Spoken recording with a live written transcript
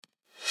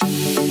You're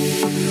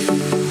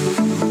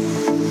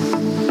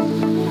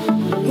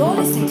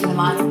listening to the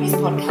Mindful Biz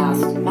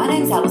podcast. My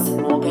name's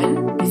Alison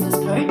Morgan, business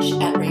coach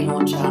at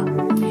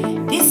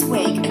Relauncher. This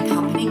week, a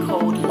company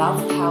called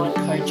Love Powered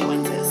Co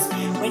joins us.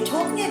 We're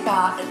talking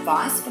about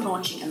advice for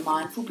launching a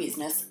mindful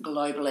business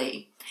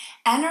globally.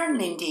 Anna and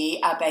Lindy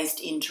are based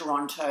in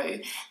Toronto,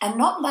 and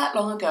not that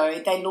long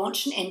ago, they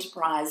launched an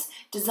enterprise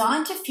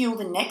designed to fuel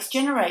the next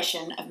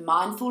generation of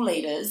mindful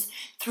leaders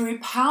through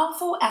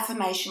powerful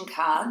affirmation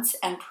cards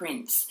and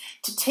prints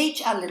to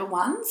teach our little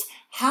ones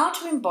how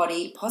to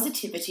embody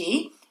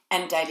positivity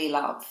and daily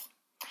love.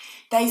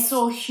 They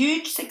saw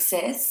huge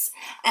success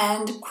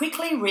and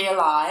quickly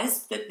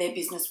realised that their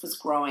business was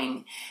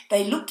growing.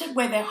 They looked at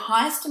where their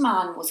highest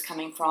demand was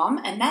coming from,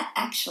 and that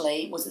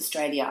actually was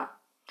Australia.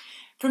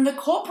 From the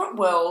corporate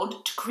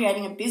world to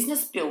creating a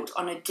business built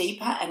on a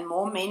deeper and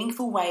more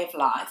meaningful way of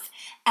life,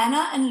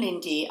 Anna and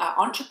Lindy are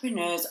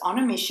entrepreneurs on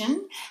a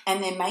mission,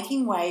 and they're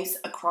making waves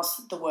across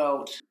the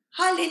world.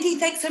 Hi Lindy,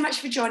 thanks so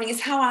much for joining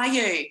us. How are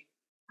you?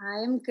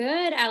 I'm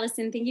good,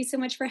 Alison. Thank you so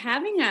much for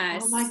having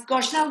us. Oh my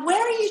gosh. Now, where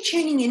are you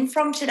tuning in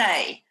from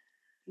today?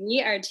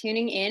 We are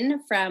tuning in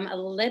from a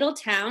little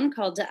town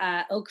called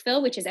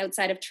Oakville, which is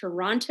outside of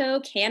Toronto,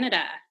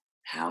 Canada.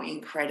 How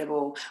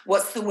incredible.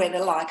 What's the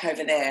weather like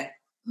over there?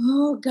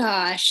 Oh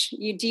gosh,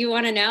 do you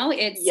want to know?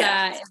 It's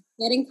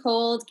getting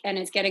cold, and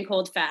it's getting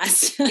cold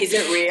fast. Is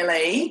it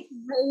really? It's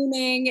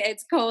raining.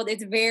 It's cold.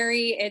 It's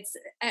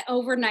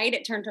overnight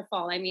it turned to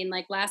fall. I mean,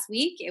 like last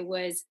week it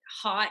was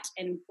hot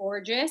and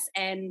gorgeous,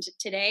 and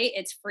today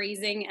it's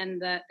freezing,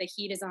 and the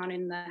heat is on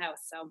in the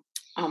house. So,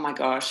 oh my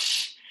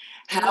gosh.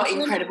 How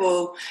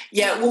incredible.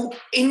 Yeah, well,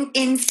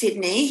 in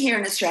Sydney, here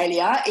in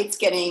Australia, it's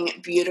getting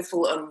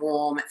beautiful and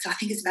warm. So I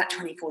think it's about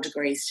 24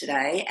 degrees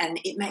today, and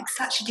it makes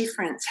such a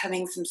difference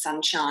having some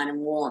sunshine and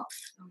warmth.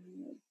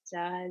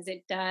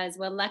 It does.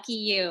 Well, lucky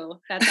you.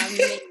 That's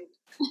amazing.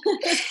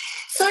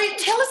 So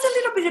tell us a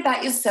little bit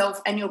about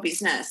yourself and your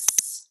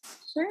business.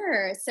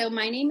 Sure. So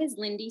my name is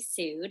Lindy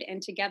Sood,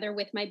 and together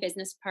with my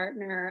business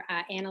partner,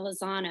 Anna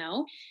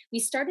Lozano, we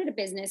started a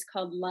business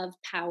called Love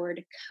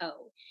Powered Co.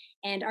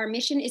 And our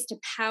mission is to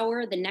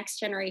power the next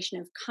generation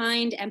of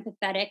kind,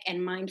 empathetic,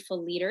 and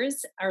mindful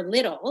leaders, our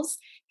littles,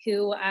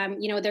 who,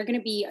 they're going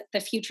to be the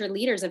future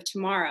leaders of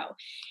tomorrow.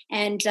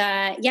 And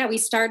we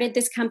started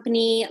this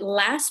company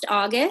last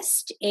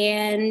August,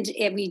 and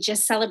we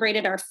just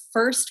celebrated our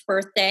first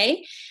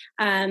birthday.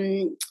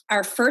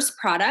 Our first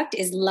product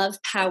is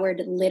Love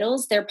Powered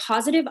Littles. They're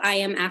positive I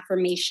am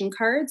affirmation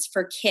cards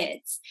for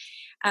kids.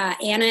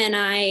 Anna and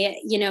I,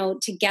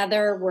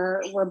 together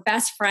we're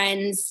best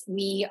friends.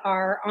 We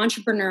are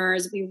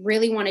entrepreneurs. We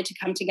really wanted to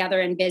come together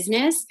in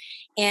business.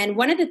 And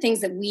one of the things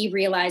that we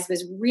realized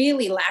was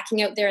really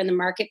lacking out there in the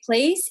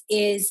marketplace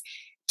is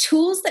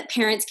tools that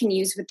parents can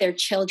use with their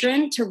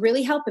children to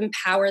really help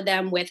empower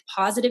them with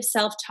positive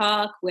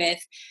self-talk, with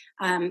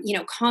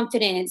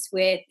confidence,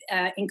 with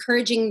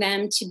encouraging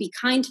them to be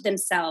kind to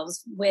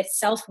themselves, with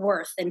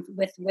self-worth and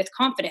with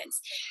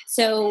confidence.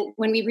 So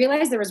when we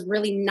realized there was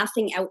really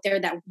nothing out there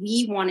that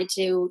we wanted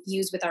to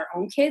use with our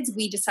own kids,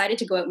 we decided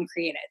to go out and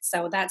create it.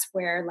 So that's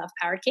where Love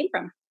Powered came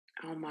from.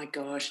 Oh my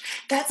gosh.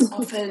 That's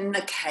often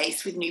the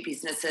case with new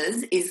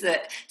businesses, is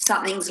that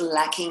something's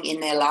lacking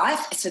in their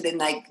life. So then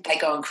they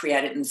go and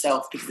create it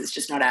themselves because it's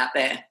just not out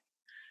there.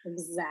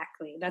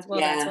 Exactly. That's what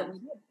we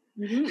did.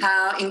 Mm-hmm.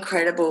 How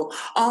incredible.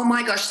 Oh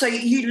my gosh. So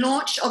you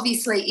launched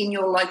obviously in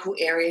your local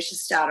area to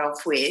start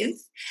off with.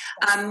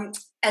 And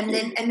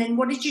then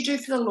what did you do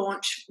for the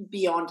launch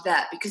beyond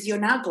that? Because you're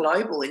now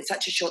global in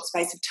such a short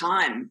space of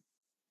time.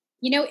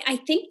 I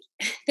think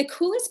the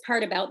coolest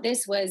part about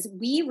this was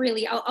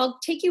I'll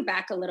take you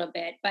back a little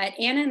bit, but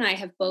Anna and I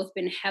have both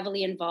been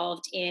heavily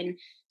involved in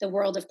the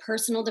world of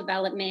personal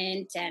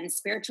development and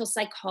spiritual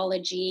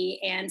psychology,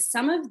 and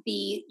some of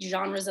the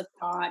genres of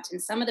thought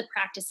and some of the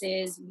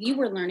practices we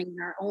were learning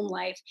in our own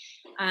life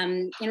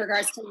in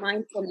regards to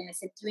mindfulness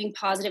and doing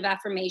positive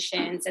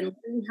affirmations and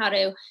learning how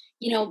to,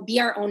 be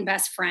our own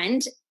best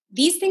friend.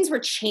 These things were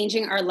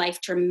changing our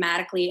life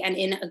dramatically and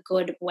in a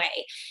good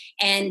way.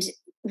 And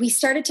we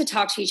started to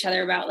talk to each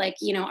other about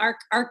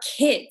our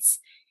kids.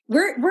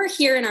 We're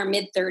here in our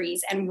mid-30s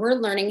and we're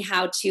learning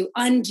how to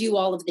undo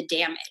all of the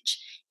damage.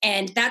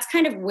 And that's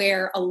kind of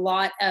where a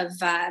lot of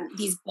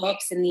these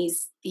books and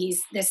these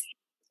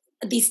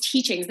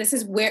teachings, this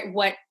is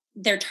what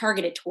they're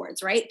targeted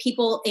towards, right?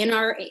 People in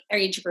our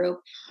age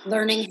group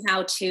learning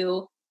how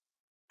to,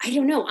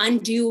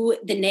 undo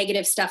the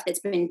negative stuff that's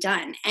been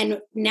done.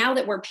 And now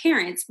that we're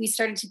parents, we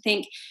started to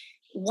think,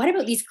 what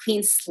about these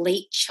clean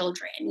slate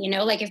children?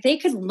 If they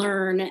could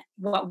learn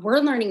what we're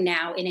learning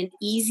now in an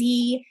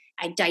easy,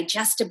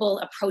 digestible,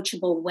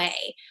 approachable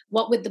way,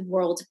 what would the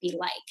world be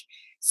like?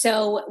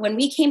 So when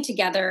we came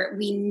together,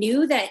 we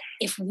knew that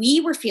if we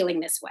were feeling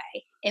this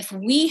way, if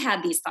we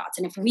had these thoughts,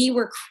 and if we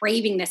were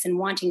craving this and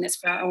wanting this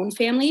for our own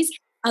families,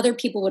 other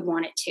people would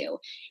want it too.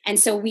 And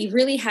so we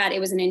really it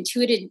was an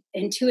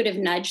intuitive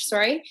nudge,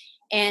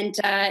 And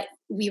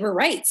we were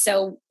right.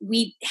 So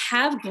we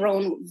have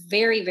grown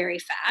very, very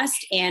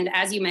fast. And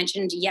as you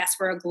mentioned, yes,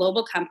 we're a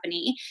global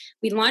company.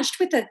 We launched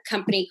with a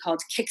company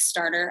called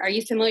Kickstarter. Are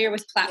you familiar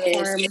with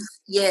platform?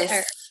 Yes.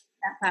 Or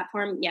that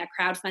platform? Yeah,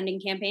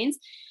 crowdfunding campaigns.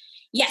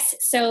 Yes.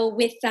 So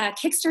with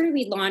Kickstarter,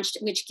 we launched,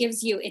 which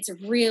gives you, it's a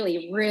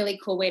really, really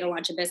cool way to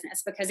launch a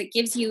business because it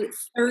gives you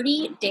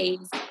 30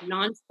 days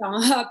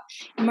nonstop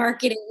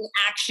marketing,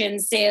 action,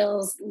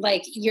 sales.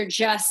 Like you're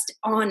just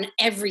on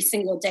every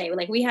single day.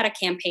 Like we had a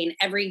campaign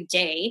every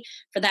day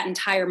for that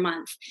entire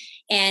month.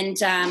 And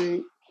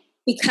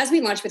because we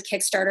launched with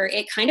Kickstarter,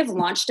 it kind of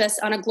launched us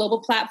on a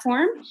global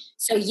platform.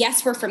 So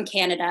yes, we're from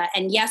Canada.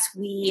 And yes,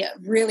 we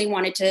really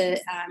wanted to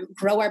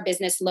grow our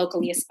business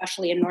locally,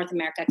 especially in North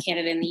America,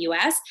 Canada, and the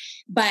US.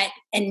 But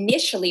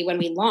initially when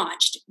we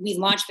launched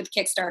with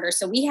Kickstarter.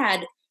 So we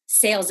had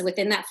sales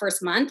within that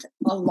first month,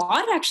 a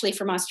lot actually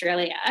from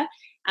Australia.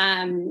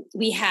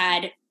 We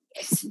had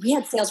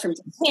sales from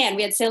Japan,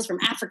 we had sales from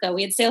Africa,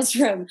 we had sales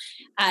from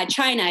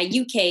China,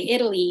 UK,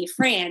 Italy,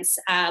 France,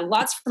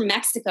 lots from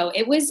Mexico.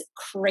 It was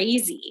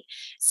crazy.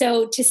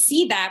 So to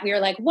see that, we were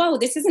like, whoa,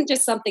 this isn't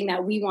just something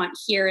that we want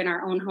here in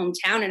our own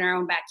hometown, in our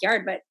own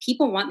backyard, but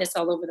people want this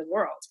all over the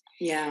world.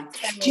 Yeah.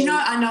 Do you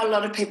know, I know a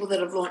lot of people that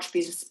have launched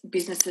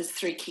businesses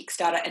through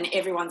Kickstarter, and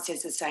everyone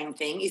says the same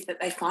thing, is that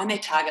they find their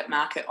target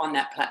market on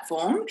that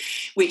platform,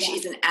 which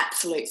is an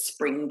absolute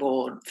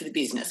springboard for the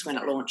business when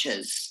it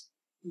launches.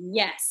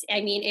 Yes.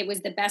 I mean, it was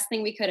the best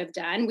thing we could have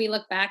done. We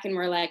look back and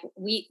we're like,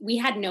 we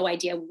had no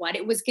idea what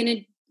it was going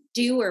to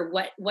do or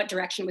what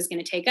direction it was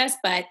going to take us,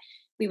 but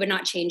we would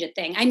not change a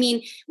thing. I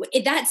mean,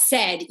 that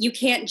said, you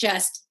can't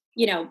just,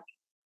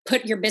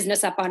 put your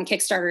business up on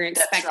Kickstarter and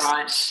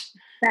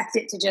expect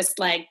it to just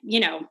like,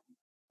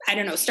 I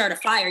don't know, start a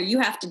fire.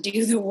 You have to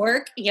do the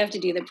work. You have to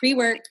do the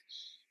pre-work.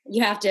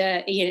 You have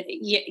to,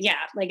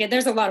 like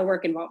there's a lot of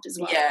work involved as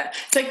well. Yeah.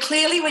 So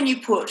clearly when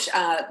you put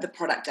the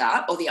product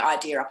up or the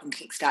idea up on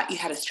Kickstarter, you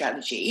had a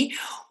strategy.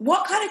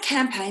 What kind of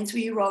campaigns were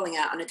you rolling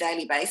out on a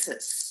daily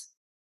basis?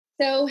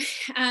 So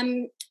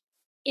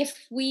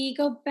if we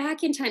go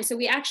back in time, so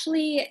we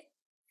actually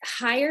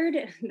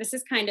hired, this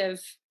is kind of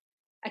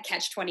a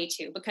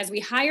catch-22 because we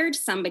hired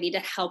somebody to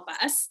help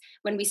us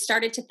when we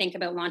started to think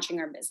about launching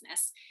our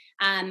business.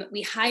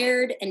 We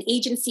hired an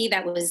agency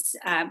that was,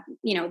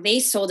 they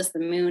sold us the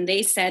moon.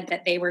 They said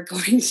that they were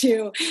going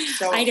to,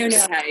 I don't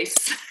know.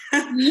 Nice.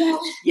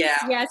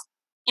 Yes.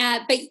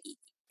 But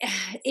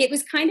it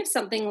was kind of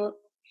something,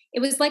 it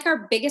was like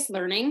our biggest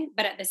learning,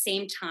 but at the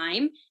same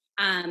time,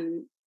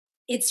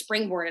 it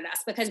springboarded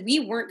us because we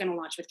weren't going to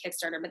launch with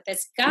Kickstarter. But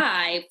this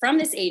guy from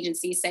this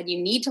agency said,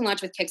 you need to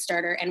launch with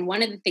Kickstarter. And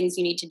one of the things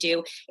you need to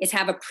do is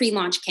have a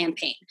pre-launch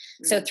campaign.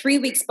 Mm-hmm. So 3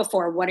 weeks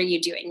before, what are you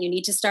doing? You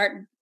need to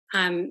start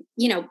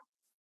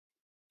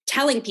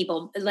telling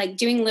people, like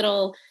doing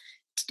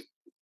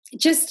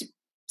just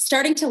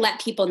starting to let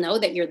people know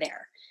that you're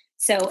there.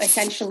 So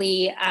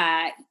essentially,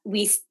 3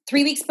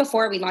 weeks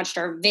before we launched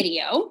our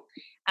video,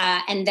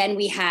 and then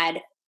we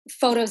had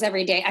photos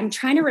every day. I'm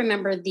trying to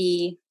remember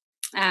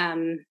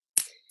there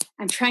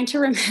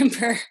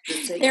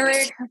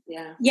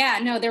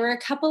were a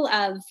couple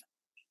of,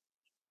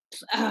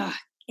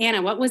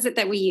 Anna, what was it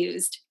that we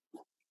used?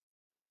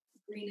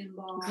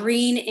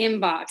 Green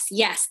Inbox.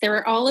 Yes, there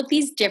were all of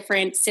these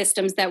different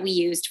systems that we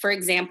used. For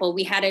example,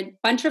 we had a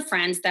bunch of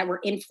friends that were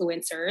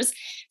influencers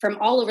from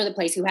all over the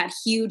place who had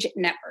huge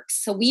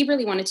networks. So we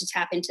really wanted to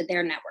tap into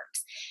their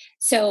networks.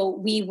 So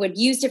we would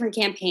use different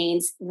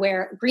campaigns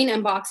where Green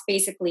Inbox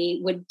basically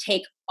would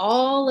take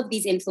all of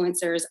these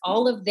influencers,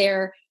 all of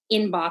their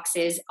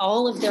inboxes,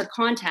 all of their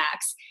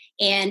contacts,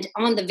 and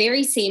on the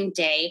very same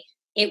day,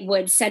 it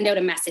would send out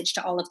a message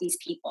to all of these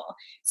people.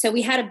 So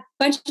we had a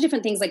bunch of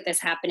different things like this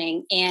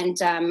happening. And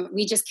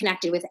we just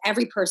connected with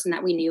every person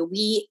that we knew.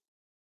 We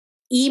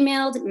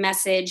emailed,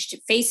 messaged,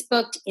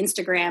 Facebooked,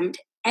 Instagrammed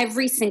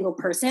every single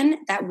person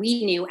that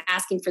we knew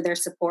asking for their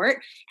support.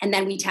 And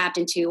then we tapped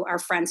into our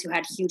friends who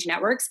had huge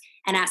networks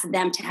and asked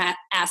them to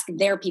ask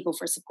their people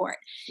for support.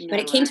 When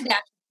it came to the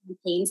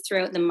campaigns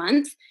throughout the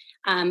month,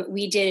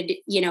 we did,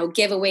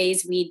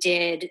 giveaways. We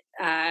did,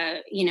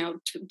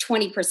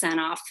 20%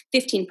 off,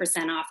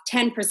 15% off,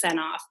 10%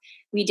 off.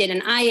 We did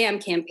an I am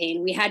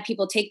campaign. We had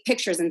people take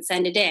pictures and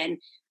send it in.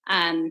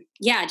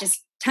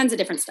 Just tons of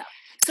different stuff.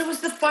 So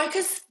was the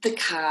focus the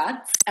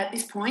cards at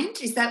this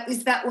point? Is that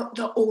what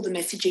all the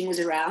messaging was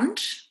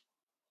around?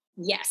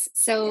 Yes.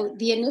 So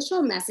the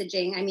initial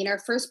messaging, our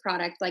first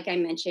product, like I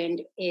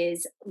mentioned,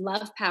 is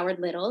Love Powered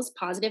Littles,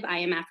 positive I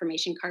am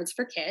affirmation cards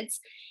for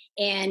kids.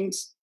 And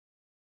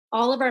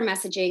all of our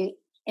messaging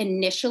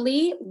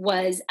initially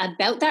was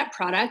about that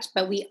product,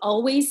 but we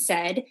always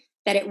said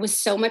that it was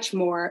so much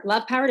more.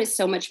 Love Powered is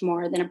so much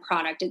more than a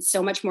product. It's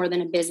so much more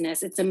than a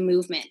business. It's a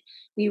movement.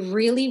 We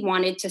really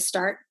wanted to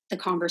start the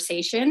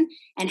conversation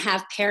and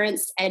have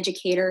parents,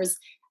 educators,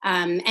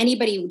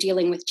 anybody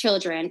dealing with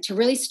children to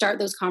really start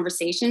those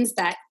conversations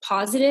that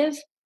positive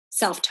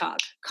self-talk,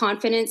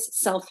 confidence,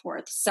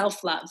 self-worth,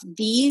 self-love.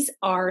 These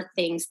are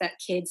things that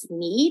kids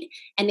need,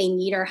 and they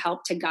need our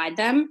help to guide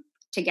them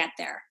to get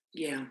there.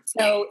 Yeah.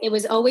 So it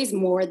was always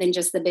more than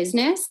just the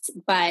business.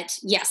 But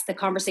yes, the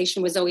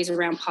conversation was always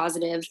around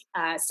positive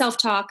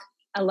self-talk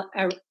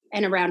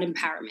and around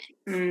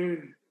empowerment.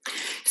 Mm.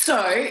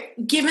 So,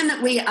 given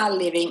that we are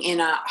living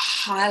in a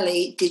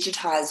highly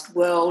digitized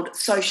world,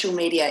 social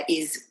media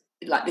is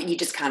like that, you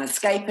just can't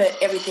escape it.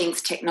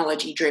 Everything's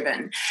technology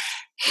driven.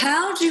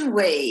 How do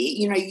we,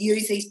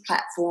 use these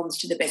platforms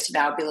to the best of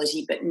our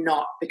ability but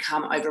not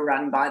become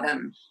overrun by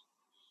them?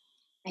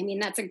 I mean,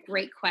 that's a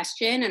great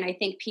question. And I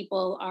think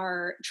people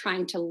are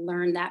trying to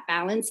learn that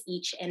balance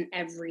each and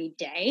every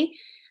day.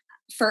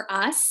 For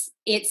us,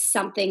 it's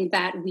something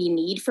that we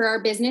need for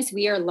our business.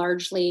 We are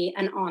largely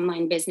an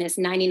online business.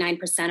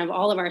 99% of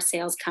all of our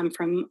sales come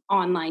from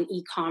online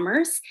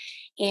e-commerce.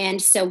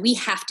 And so we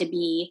have to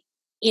be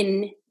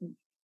in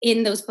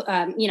those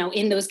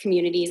in those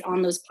communities,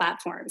 on those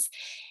platforms.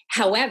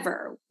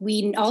 However,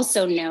 we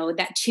also know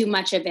that too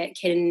much of it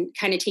can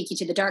kind of take you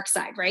to the dark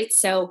side, right?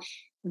 So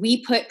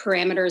we put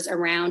parameters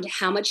around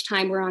how much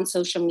time we're on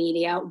social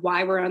media,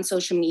 why we're on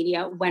social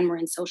media, when we're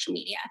in social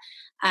media.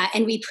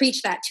 And we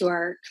preach that to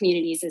our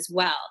communities as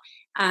well.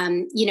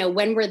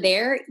 When we're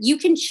there, you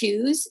can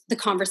choose the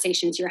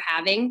conversations you're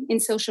having in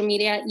social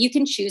media. You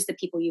can choose the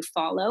people you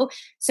follow.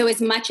 So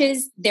as much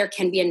as there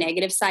can be a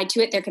negative side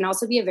to it, there can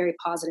also be a very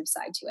positive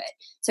side to it.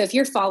 So if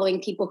you're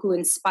following people who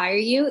inspire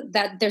you,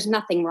 that there's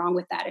nothing wrong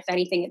with that. If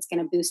anything, it's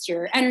going to boost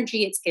your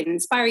energy. It's going to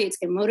inspire you. It's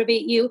going to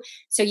motivate you.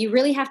 So you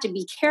really have to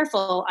be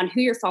careful on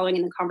who you're following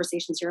in the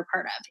conversations you're a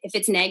part of. If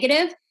it's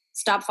negative,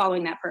 stop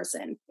following that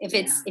person. If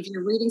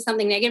you're reading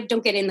something negative,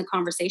 don't get in the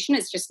conversation.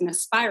 It's just going to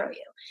spiral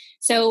you.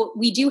 So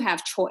we do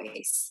have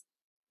choice.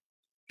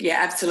 Yeah,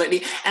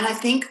 absolutely. And I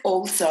think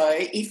also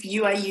if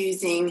you are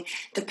using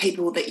the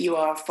people that you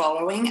are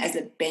following as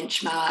a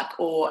benchmark,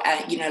 or,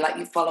 like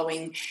you're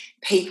following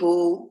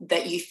people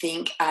that you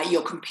think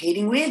you're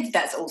competing with,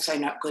 that's also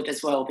not good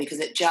as well, because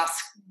it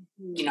just,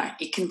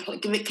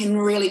 it can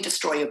really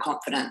destroy your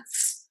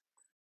confidence.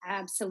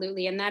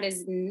 Absolutely. And that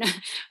is,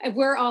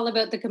 we're all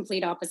about the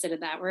complete opposite of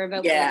that. We're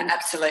about. Yeah,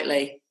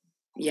 absolutely.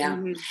 Yeah.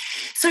 Mm-hmm.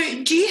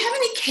 So do you have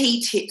any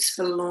key tips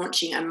for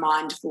launching a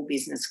mindful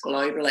business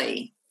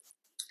globally?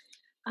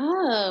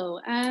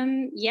 Oh,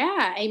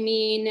 yeah. I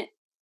mean,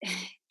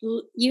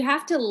 you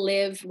have to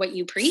live what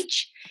you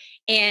preach.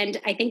 And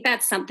I think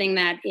that's something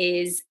that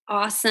is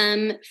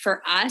awesome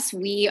for us.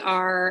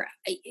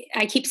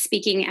 I keep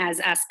speaking as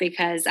us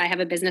because I have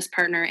a business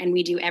partner and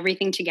we do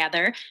everything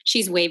together.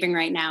 She's waving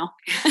right now.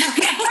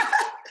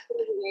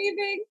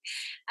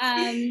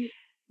 Waving.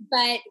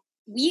 But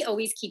we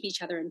always keep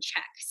each other in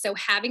check. So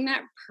having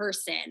that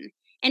person,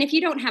 and if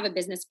you don't have a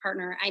business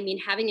partner, I mean,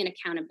 having an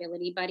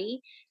accountability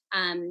buddy,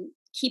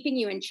 keeping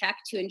you in check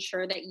to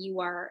ensure that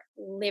you are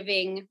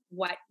living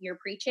what you're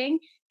preaching.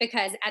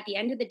 Because at the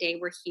end of the day,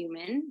 we're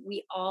human.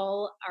 We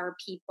all are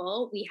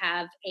people. We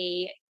have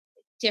a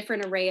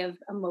different array of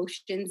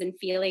emotions and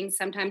feelings.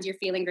 Sometimes you're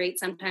feeling great,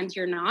 sometimes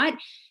you're not.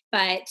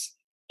 But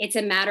it's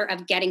a matter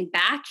of getting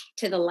back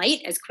to the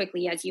light as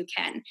quickly as you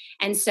can.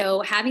 And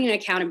so having an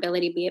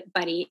accountability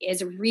buddy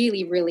is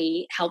really,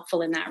 really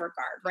helpful in that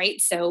regard,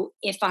 right? So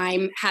if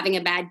I'm having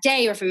a bad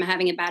day, or if I'm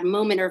having a bad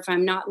moment, or if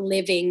I'm not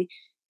living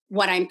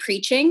what I'm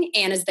preaching,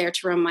 Anna's there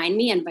to remind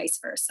me, and vice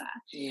versa.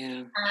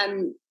 Yeah.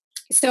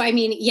 So, I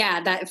mean,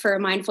 yeah, that for a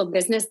mindful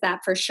business,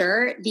 that for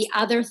sure. The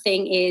other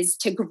thing is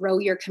to grow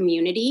your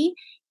community.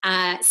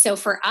 So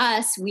for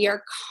us, we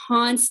are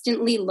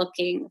constantly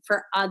looking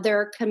for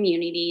other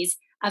communities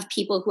of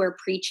people who are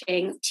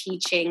preaching,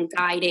 teaching,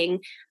 guiding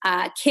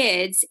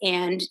kids,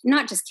 and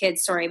not just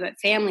kids, but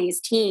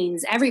families,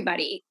 teens,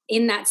 everybody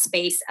in that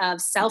space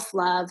of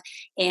self-love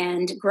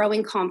and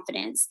growing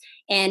confidence.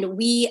 And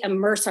we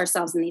immerse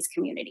ourselves in these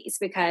communities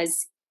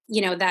because,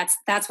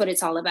 that's what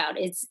it's all about.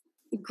 It's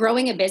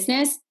growing a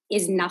business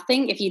is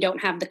nothing if you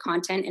don't have the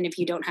content and if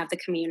you don't have the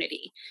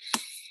community.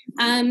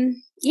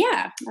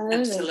 Yeah,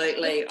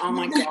 absolutely. Oh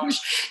my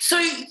gosh.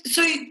 So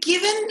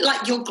given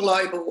like your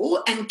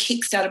global and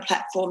Kickstarter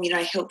platform,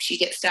 helps you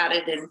get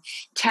started and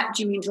tapped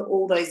you into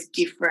all those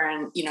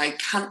different,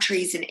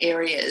 countries and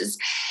areas,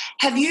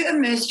 have you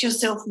immersed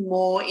yourself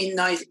more in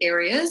those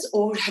areas,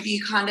 or have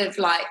you kind of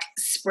like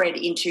spread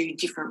into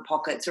different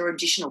pockets or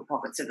additional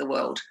pockets of the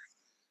world?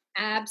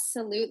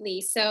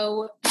 Absolutely.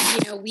 So,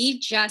 we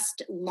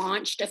just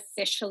launched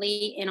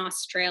officially in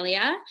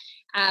Australia.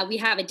 We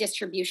have a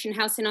distribution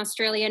house in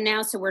Australia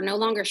now, so we're no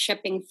longer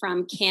shipping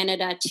from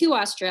Canada to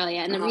Australia.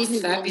 And the reason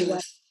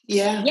fabulous.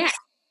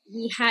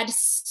 We had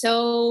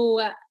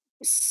so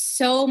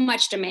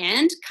much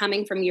demand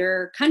coming from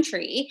your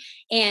country,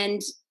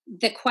 and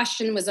the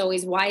question was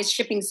always, why is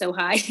shipping so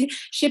high?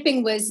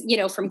 Shipping was,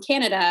 from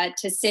Canada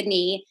to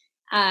Sydney,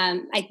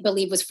 I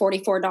believe was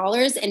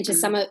 $44, and to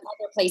some other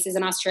places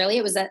in Australia,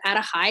 it was at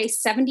a high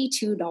 $72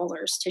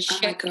 to ship.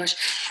 Oh my gosh!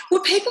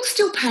 Were people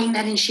still paying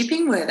that in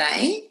shipping? Were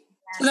they?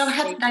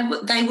 Yes,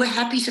 they were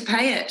happy to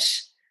pay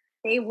it.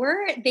 They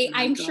were. Oh my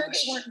I'm sure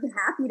gosh. they weren't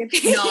happy to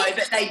pay. No,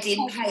 but they did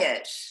pay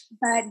it.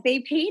 But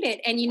they paid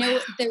it. And Wow.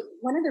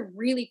 one of the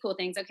really cool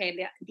things, okay,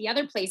 the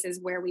other places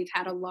where we've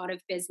had a lot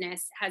of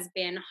business has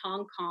been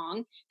Hong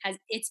Kong.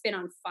 It's been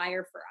on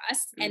fire for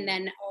us, and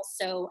then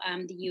also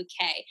the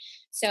UK.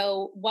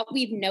 So what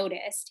we've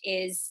noticed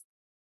is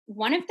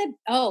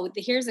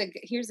here's a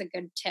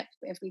good tip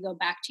if we go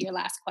back to your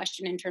last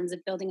question in terms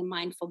of building a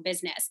mindful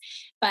business.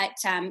 But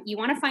you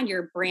want to find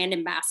your brand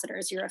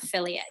ambassadors, your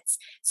affiliates.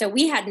 So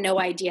we had no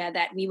idea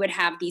that we would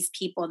have these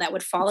people that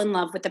would fall in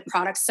love with the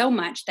product so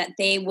much that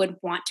they would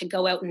want to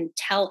go out and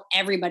tell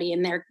everybody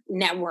in their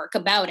network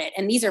about it.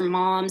 And these are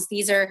moms,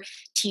 these are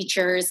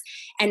teachers.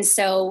 And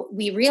so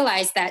we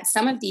realized that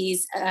some of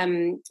these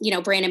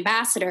brand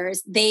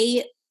ambassadors,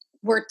 they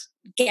were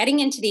getting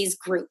into these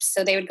groups.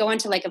 So they would go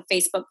into like a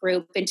Facebook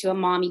group, into a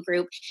mommy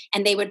group,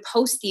 and they would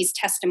post these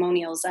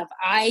testimonials of,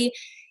 I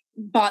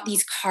bought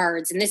these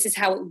cards and this is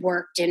how it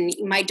worked. And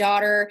my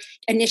daughter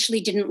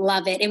initially didn't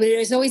love it. It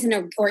was always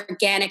an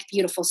organic,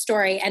 beautiful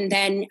story. And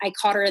then I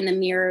caught her in the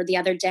mirror the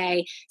other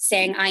day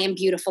saying, I am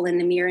beautiful in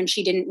the mirror. And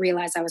she didn't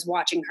realize I was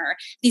watching her.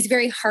 These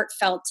very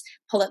heartfelt,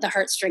 pull at the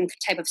heartstring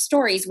type of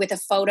stories with a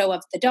photo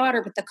of the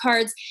daughter with the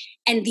cards.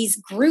 And these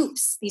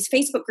groups, these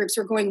Facebook groups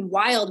were going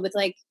wild with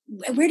like,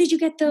 where did you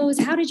get those?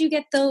 How did you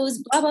get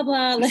those? Blah, blah,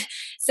 blah.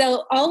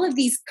 So all of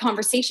these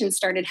conversations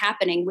started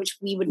happening, which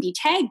we would be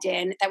tagged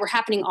in, that were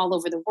happening all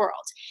over the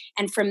world.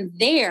 And from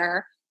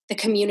there, the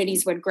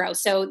communities would grow.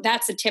 So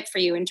that's a tip for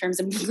you in terms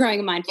of growing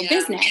a mindful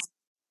business.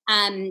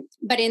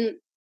 But in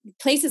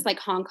places like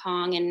Hong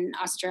Kong and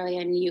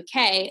Australia and the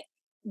UK,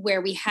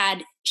 where we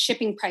had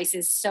shipping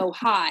prices so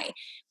high,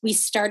 we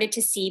started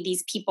to see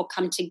these people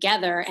come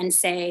together and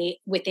say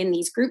within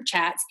these group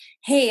chats,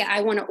 hey,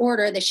 I want to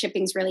order, the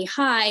shipping's really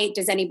high.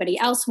 Does anybody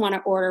else want to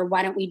order?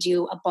 Why don't we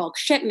do a bulk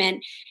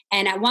shipment?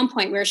 And at one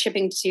point we were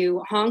shipping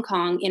to Hong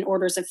Kong in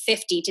orders of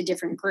 50 to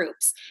different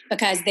groups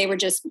because they were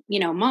just,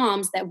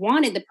 moms that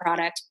wanted the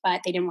product, but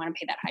they didn't want to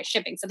pay that high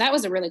shipping. So that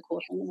was a really cool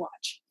thing to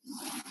watch.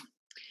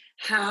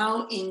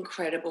 How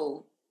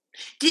incredible.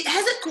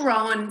 Has it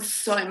grown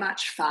so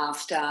much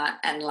faster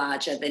and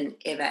larger than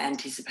ever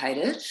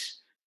anticipated?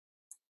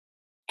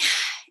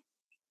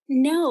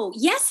 No.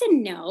 Yes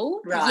and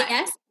no. Right.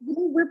 Yes.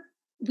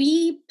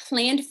 We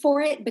planned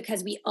for it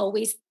because we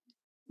always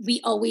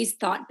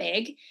thought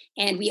big,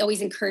 and we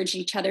always encouraged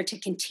each other to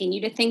continue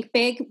to think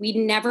big. We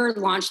never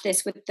launched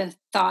this with the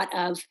thought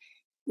of,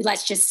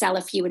 let's just sell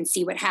a few and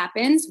see what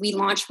happens. We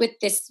launched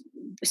this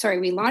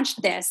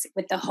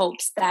with the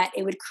hopes that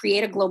it would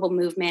create a global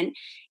movement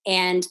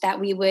and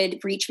that we would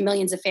reach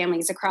millions of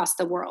families across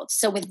the world.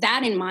 So with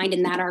that in mind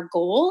and that our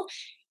goal,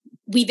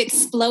 we've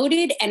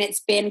exploded and it's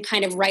been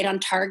kind of right on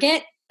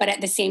target, but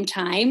at the same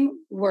time,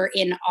 we're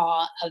in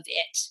awe of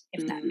it,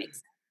 if that makes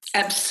sense.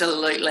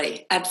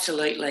 Absolutely.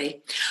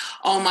 Absolutely.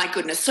 Oh my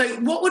goodness. So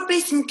what would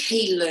be some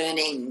key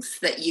learnings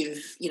that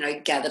you've,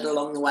 gathered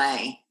along the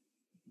way?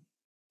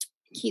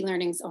 Key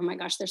learnings. Oh my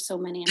gosh, there's so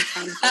many. I'm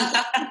trying to think of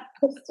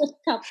a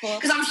couple.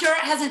 Because I'm sure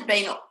it hasn't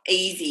been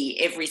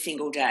easy every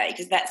single day,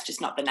 because that's just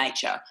not the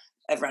nature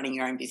of running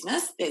your own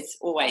business. There's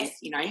always,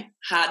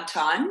 hard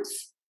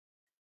times.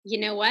 You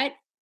know what?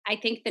 I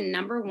think the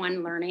number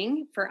one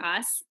learning for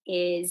us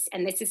is,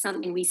 and this is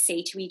something we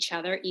say to each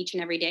other each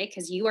and every day,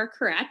 because you are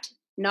correct.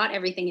 Not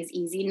everything is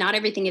easy. Not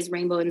everything is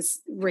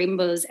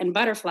rainbows and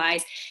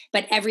butterflies,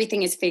 but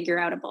everything is figure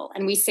outable.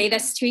 And we say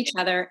this to each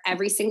other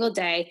every single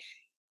day.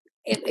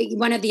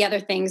 One of the other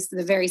things,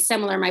 the very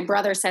similar, my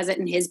brother says it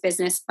in his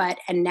business,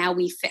 and now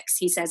we fix.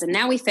 He says, and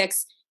now we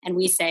fix, and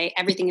we say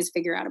everything is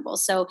figure outable.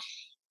 So,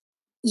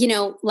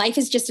 life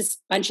is just a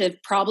bunch of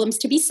problems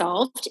to be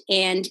solved,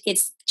 and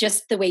it's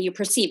just the way you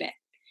perceive it.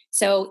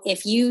 So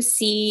if you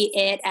see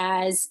it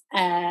as,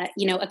 a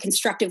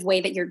constructive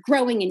way that you're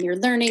growing and you're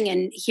learning,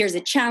 and here's a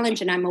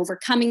challenge and I'm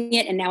overcoming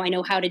it, and now I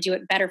know how to do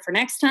it better for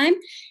next time,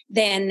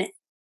 then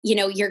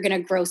you're going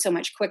to grow so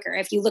much quicker.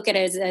 If you look at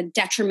it as a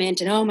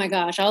detriment and, oh my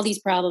gosh, all these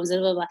problems, blah,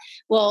 blah, blah.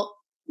 Well,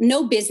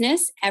 no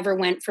business ever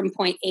went from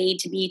point A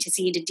to B to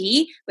C to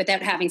D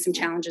without having some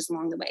challenges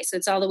along the way. So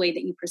it's all the way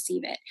that you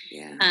perceive it.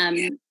 Yeah.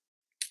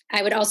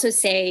 I would also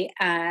say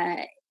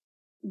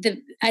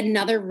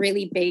another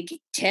really big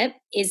tip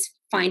is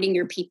finding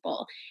your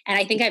people. And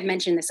I think I've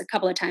mentioned this a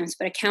couple of times,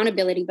 but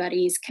accountability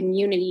buddies,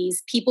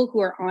 communities, people who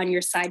are on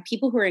your side,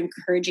 people who are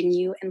encouraging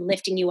you and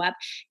lifting you up,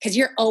 because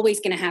you're always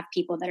going to have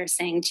people that are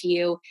saying to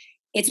you,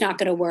 it's not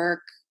going to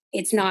work.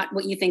 It's not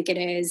what you think it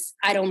is.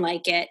 I don't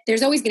like it.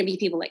 There's always going to be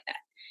people like that.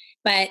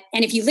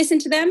 And if you listen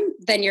to them,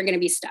 then you're going to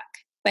be stuck.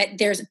 But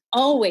there's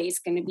always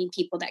going to be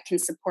people that can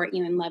support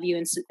you and love you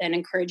and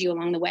encourage you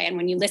along the way. And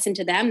when you listen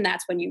to them,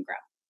 that's when you grow.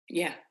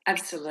 Yeah,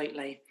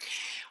 absolutely.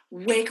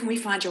 Where can we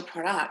find your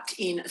product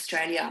in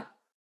Australia?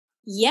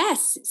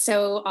 Yes.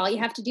 So all you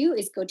have to do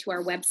is go to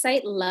our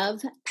website,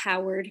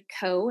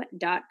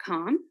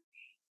 lovepoweredco.com.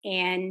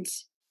 And,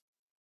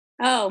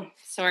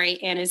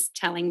 Anna's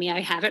telling me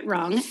I have it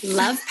wrong.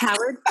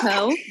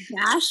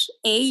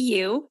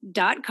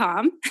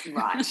 lovepoweredco-au.com.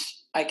 Right.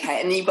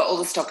 Okay. And you've got all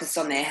the stockists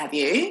on there, have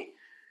you?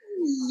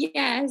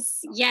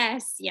 Yes.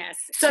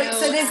 So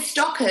there's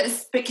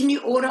stockists, but can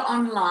you order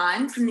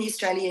online from the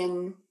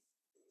Australian?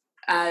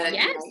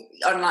 Yes.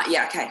 Online.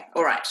 Yeah. Okay.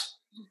 All right.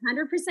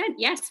 100%.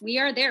 Yes, we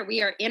are there.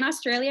 We are in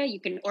Australia. You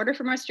can order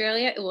from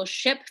Australia. It will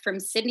ship from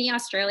Sydney,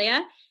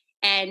 Australia.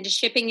 And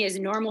shipping is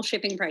normal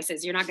shipping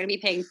prices. You're not going to be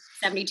paying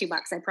 $72,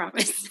 I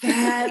promise.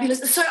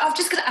 Fabulous. So I've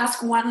just got to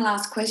ask one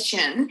last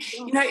question.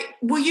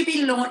 Will you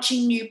be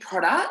launching new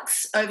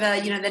products over,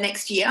 the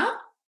next year?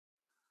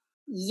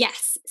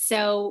 Yes.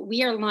 So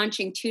we are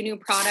launching 2 new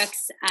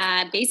products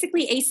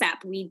basically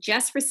ASAP. We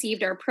just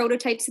received our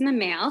prototypes in the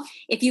mail.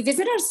 If you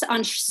visit us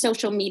on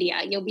social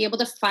media, you'll be able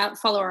to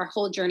follow our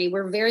whole journey.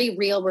 We're very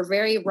real. We're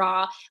very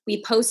raw.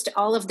 We post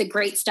all of the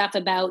great stuff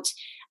about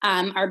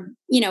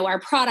our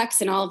products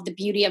and all of the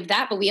beauty of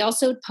that, but we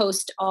also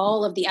post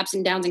all of the ups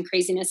and downs and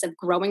craziness of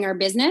growing our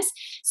business.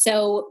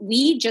 So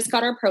we just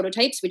got our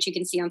prototypes, which you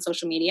can see on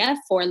social media,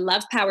 for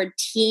Love Powered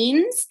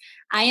Teens,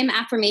 I Am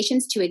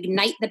Affirmations to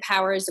ignite the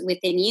powers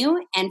within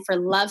you, and for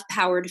Love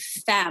Powered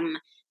Femme,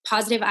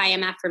 positive I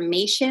Am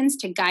Affirmations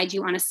to guide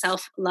you on a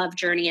self-love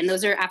journey. And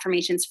those are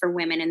affirmations for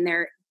women, and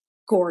they're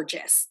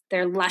gorgeous.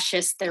 They're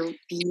luscious. They're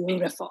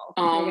beautiful.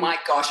 Oh my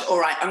gosh. All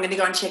right. I'm going to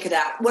go and check it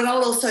out. What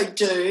I'll also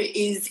do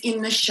is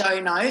in the show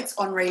notes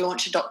on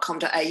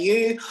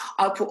relauncher.com.au,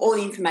 I'll put all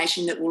the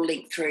information that will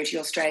link through to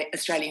your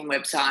Australian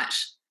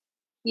website.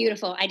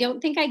 Beautiful. I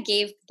don't think I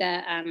gave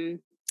the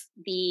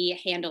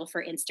handle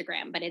for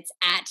Instagram, but it's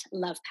at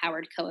Love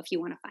Powered Co if you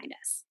want to find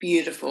us.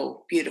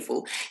 Beautiful.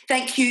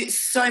 Thank you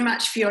so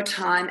much for your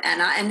time,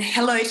 Anna. And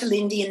hello to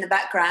Lindy in the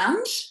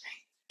background.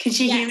 Can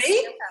she hear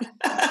me?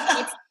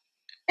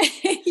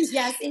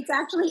 Yes, it's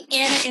actually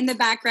Anna in the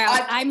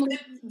background.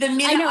 The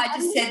minute I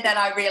just said that,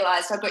 I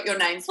realised I got your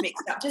names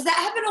mixed up. Does that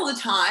happen all the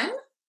time?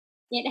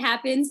 It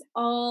happens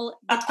all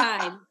the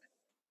time.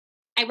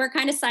 We're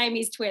kind of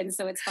Siamese twins,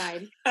 so it's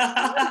fine.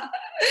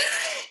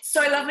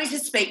 So lovely to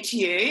speak to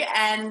you,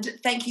 and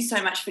thank you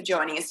so much for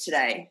joining us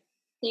today.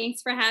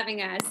 Thanks for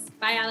having us.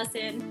 Bye,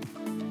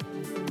 Allison.